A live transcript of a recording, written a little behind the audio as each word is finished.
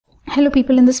Hello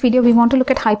people, in this video we want to look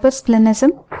at hypersplenism.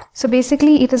 So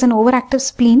basically it is an overactive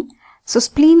spleen. So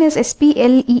spleen is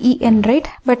S-P-L-E-E-N, right?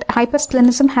 But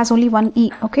hypersplenism has only one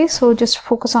E, okay? So just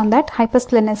focus on that.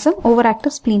 Hypersplenism,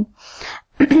 overactive spleen.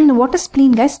 What is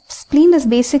spleen, guys? Spleen is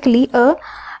basically a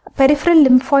peripheral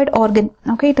lymphoid organ,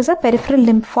 okay? It is a peripheral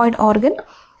lymphoid organ.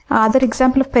 Other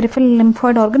example of peripheral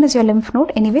lymphoid organ is your lymph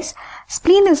node. Anyways,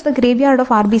 spleen is the graveyard of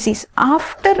RBCs.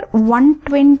 After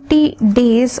 120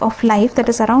 days of life, that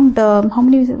is around how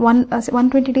many?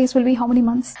 120 days will be how many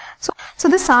months? So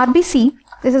this RBC,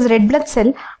 this is red blood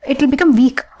cell, it will become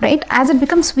weak, right? As it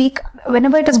becomes weak,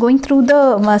 whenever it is going through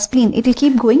the spleen, it will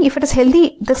keep going. If it is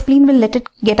healthy, the spleen will let it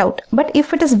get out. But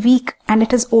if it is weak and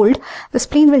it is old, the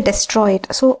spleen will destroy it.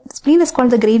 So spleen is called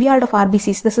the graveyard of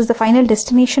RBCs. This is the final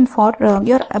destination for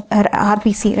your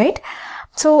RBC, right?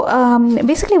 So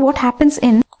basically what happens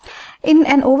in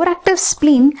an overactive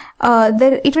spleen,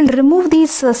 it will remove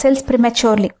these cells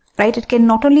prematurely. Right, it can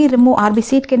not only remove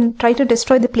RBC, it can try to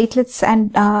destroy the platelets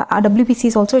and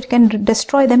WBCs also. It can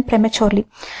destroy them prematurely.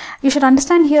 You should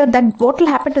understand here that what will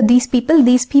happen to these people?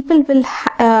 These people will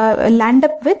land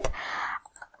up with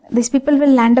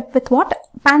what?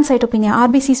 Pancytopenia.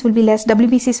 RBCs will be less,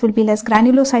 WBCs will be less,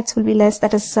 granulocytes will be less.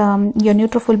 That is your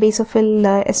neutrophil,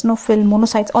 basophil, eosinophil,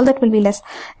 monocytes. All that will be less.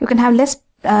 You can have less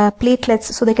platelets,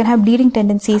 so they can have bleeding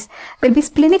tendencies. There will be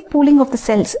splenic pooling of the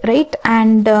cells, right?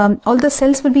 And all the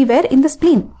cells will be where? In the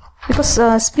spleen, because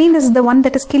spleen is the one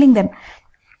that is killing them.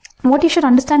 What you should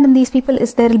understand in these people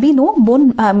is there will be no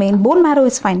bone marrow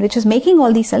is fine, which is making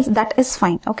all these cells, that is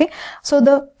fine, okay? So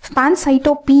the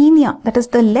pancytopenia, that is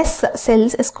the less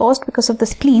cells, is caused because of the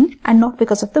spleen and not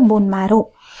because of the bone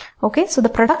marrow. Okay, so the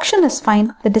production is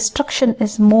fine, the destruction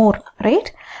is more,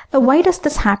 right? Now, why does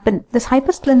this happen? This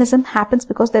hypersplenism happens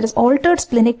because there is altered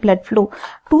splenic blood flow.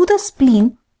 To the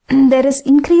spleen, there is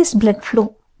increased blood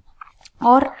flow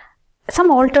or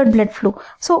some altered blood flow.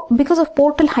 So, because of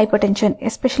portal hypertension,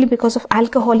 especially because of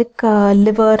alcoholic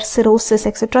liver cirrhosis,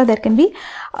 etc., there can be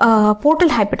portal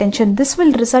hypertension. This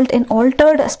will result in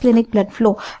altered splenic blood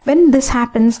flow. When this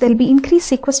happens, there will be increased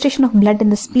sequestration of blood in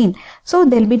the spleen. So,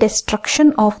 there will be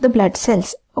destruction of the blood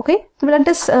cells. Okay, the blood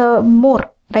is more,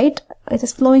 right? It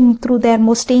is flowing through there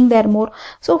more, staying there more.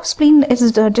 So spleen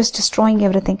is just destroying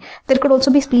everything. There could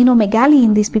also be splenomegaly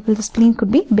in these people. The spleen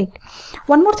could be big.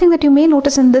 One more thing that you may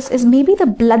notice in this is maybe the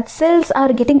blood cells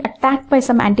are getting attacked by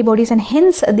some antibodies and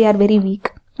hence they are very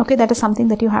weak. Okay, that is something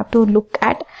that you have to look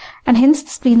at, and hence the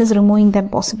spleen is removing them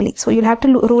possibly. So you'll have to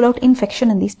rule out infection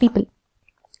in these people.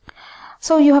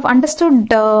 So you have understood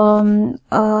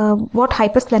what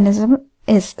hypersplenism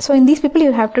is. So in these people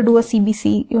you have to do a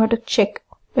CBC. You have to check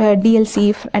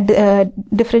DLC,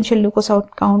 differential glucose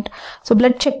count. So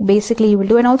blood check basically you will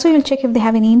do, and also you'll check if they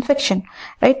have any infection,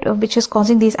 right, which is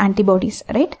causing these antibodies,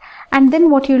 right? And then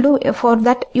what you'll do for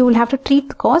that, you will have to treat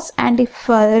the cause, and if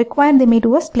required, they may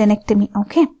do a splenectomy.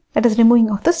 Okay, that is removing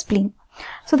of the spleen.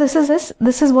 So this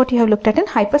is what you have looked at in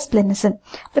hypersplenism.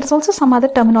 There is also some other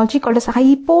terminology called as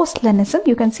hyposplenism.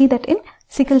 You can see that in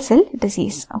sickle cell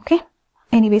disease. Okay.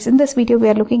 Anyways, in this video we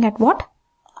are looking at what?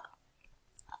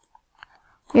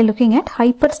 We are looking at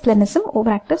hypersplenism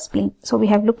overactive spleen. So we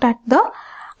have looked at the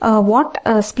what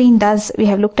spleen does. We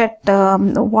have looked at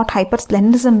what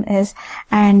hypersplenism is,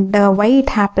 and why it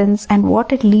happens, and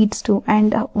what it leads to,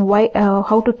 and why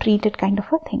how to treat it, kind of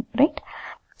a thing, right?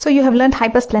 So you have learned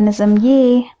hypersplenism.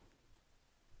 Yay!